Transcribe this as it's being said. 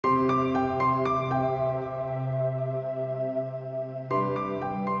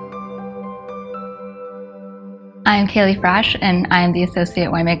I'm Kailee Frasch, and I'm the Associate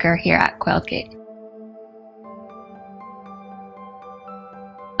Winemaker here at Quails Gate.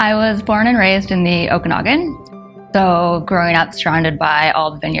 I was born and raised in the Okanagan, so growing up surrounded by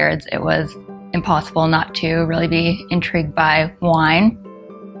all the vineyards, it was impossible not to really be intrigued by wine.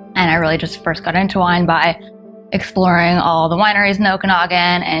 And I really just first got into wine by exploring all the wineries in the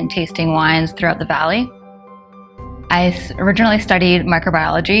Okanagan and tasting wines throughout the valley. I originally studied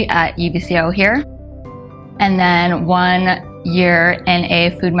microbiology at UBCO here. And then one year in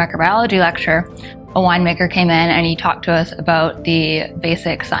a food microbiology lecture, a winemaker came in and he talked to us about the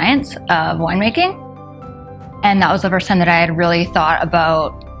basic science of winemaking. And that was the first time that I had really thought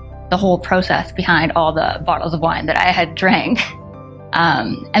about the whole process behind all the bottles of wine that I had drank.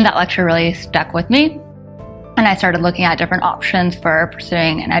 And that lecture really stuck with me. And I started looking at different options for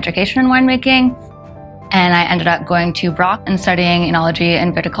pursuing an education in winemaking. And I ended up going to Brock and studying Oenology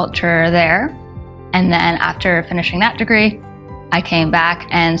and Viticulture there. And then after finishing that degree, I came back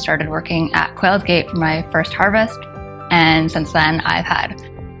and started working at Quails Gate for my first harvest. And since then, I've had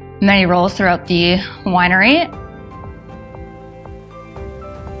many roles throughout the winery.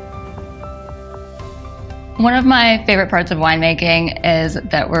 One of my favorite parts of winemaking is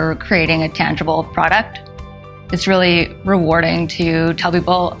that we're creating a tangible product. It's really rewarding to tell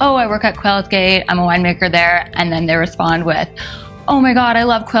people, oh, I work at Quails Gate, I'm a winemaker there, and then they respond with, oh my God, I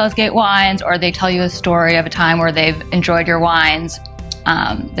love Quails Gate wines, or they tell you a story of a time where they've enjoyed your wines.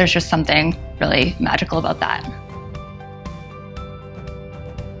 There's just something really magical about that.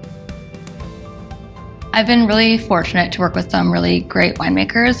 I've been really fortunate to work with some really great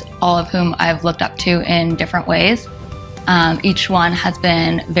winemakers, all of whom I've looked up to in different ways. Each one has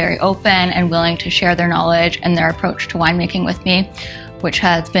been very open and willing to share their knowledge and their approach to winemaking with me, which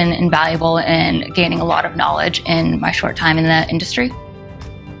has been invaluable in gaining a lot of knowledge in my short time in the industry.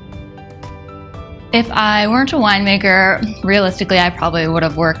 If I weren't a winemaker, realistically, I probably would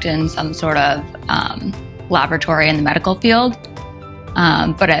have worked in some sort of laboratory in the medical field.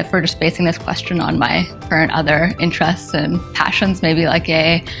 But if we're just basing this question on my current other interests and passions, maybe like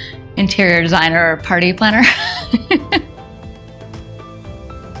a interior designer or party planner.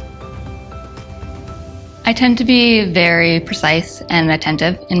 I tend to be very precise and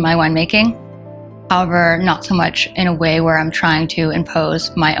attentive in my winemaking. However, not so much in a way where I'm trying to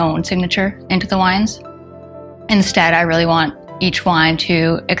impose my own signature into the wines. Instead, I really want each wine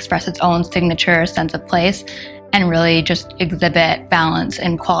to express its own signature sense of place and really just exhibit balance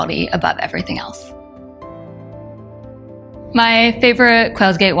and quality above everything else. My favorite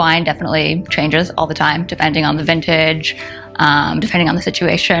Quails Gate wine definitely changes all the time, depending on the vintage, depending on the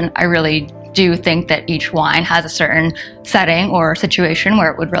situation. I really do think that each wine has a certain setting or situation where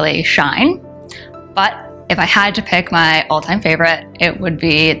it would really shine. But if I had to pick my all-time favorite, it would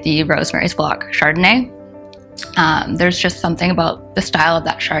be the Rosemary's Block Chardonnay. There's just something about the style of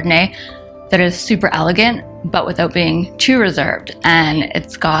that Chardonnay that is super elegant, but without being too reserved. And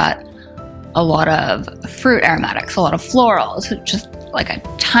it's got a lot of fruit aromatics, a lot of florals, just like a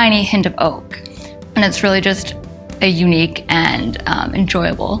tiny hint of oak. And it's really just a unique and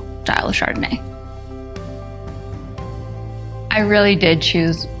enjoyable style of Chardonnay. I really did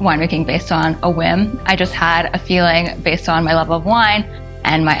choose winemaking based on a whim. I just had a feeling based on my love of wine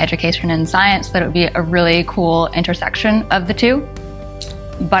and my education in science that it would be a really cool intersection of the two.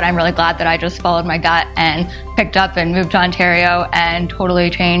 But I'm really glad that I just followed my gut and picked up and moved to Ontario and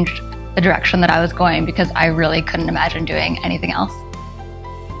totally changed the direction that I was going, because I really couldn't imagine doing anything else.